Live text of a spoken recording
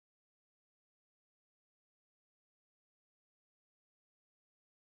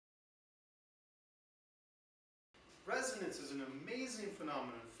Resonance is an amazing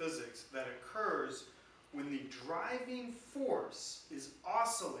phenomenon in physics that occurs when the driving force is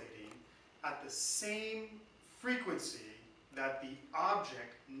oscillating at the same frequency that the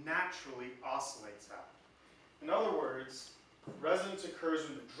object naturally oscillates at. In other words, resonance occurs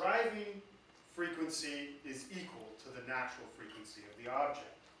when the driving frequency is equal to the natural frequency of the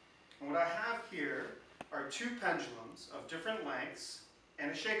object. And what I have here are two pendulums of different lengths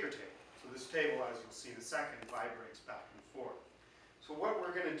and a shaker table. So this table, as you'll see in a second, vibrates back and forth. So what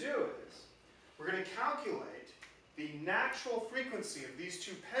we're going to do is, we're going to calculate the natural frequency of these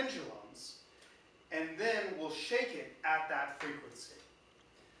two pendulums, and then we'll shake it at that frequency.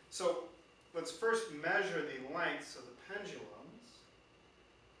 So let's first measure the lengths of the pendulums.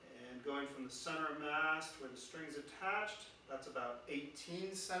 And going from the center of mass to where the string's attached, that's about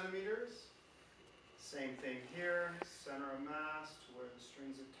 18 centimeters. Same thing here, center of mass to where the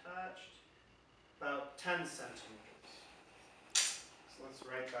string's attached, about 10 centimeters. So let's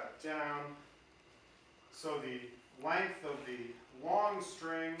write that down. So the length of the long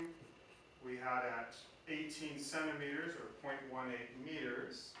string we had at 18 centimeters, or 0.18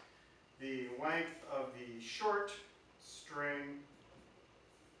 meters. The length of the short string,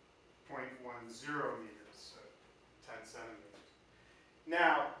 0.10 meters, so 10 centimeters.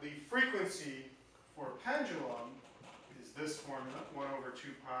 Now, the frequency for a pendulum is this formula, 1 over 2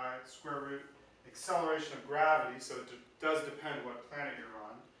 pi square root acceleration of gravity, so it does depend what planet you're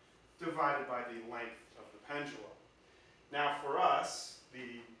on, divided by the length of the pendulum. Now for us,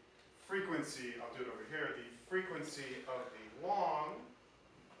 the frequency, I'll do it over here, the frequency of the long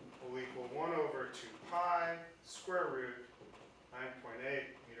will equal 1 over 2 pi square root 9.8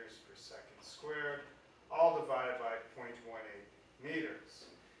 meters per second squared, all divided by 0.18 meters.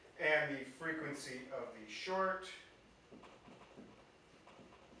 And the frequency of the short,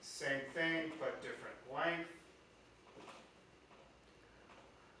 same thing, but different length,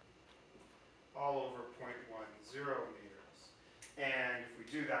 all over 0.10 meters. And if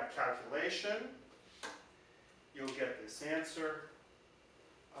we do that calculation, you'll get this answer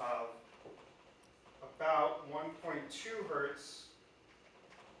of about 1.2 hertz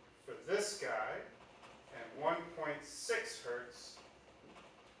for this guy and 1.6 hertz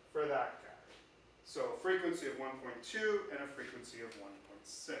for that guy. So a frequency of 1.2 and a frequency of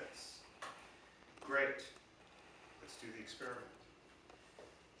 1.6. Great. Let's do the experiment.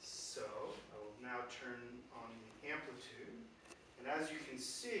 So I will now turn on the amplitude. And as you can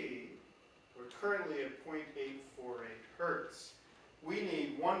see, we're currently at 0.848 hertz. We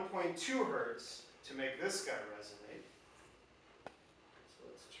need 1.2 hertz to make this guy resonate. So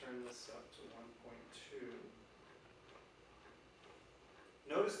let's turn this up to 1.2.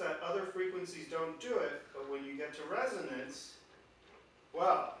 Notice that other frequencies don't do it, but when you get to resonance,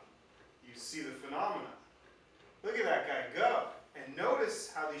 well, you see the phenomena. Look at that guy go. And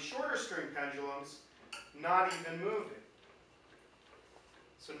notice how these shorter string pendulums not even moving.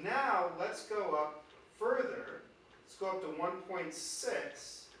 So now let's go up further. Let's go up to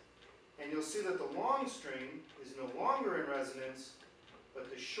 1.6, and you'll see that the long string is no longer in resonance, but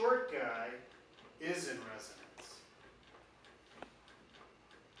the short guy is in resonance.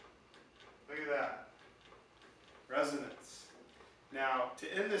 Look at that. Resonance. Now,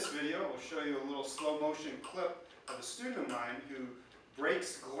 to end this video, we'll show you a little slow motion clip of a student of mine who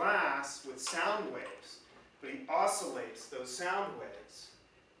breaks glass with sound waves, but he oscillates those sound waves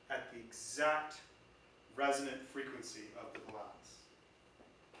at the exact resonant frequency of the glass.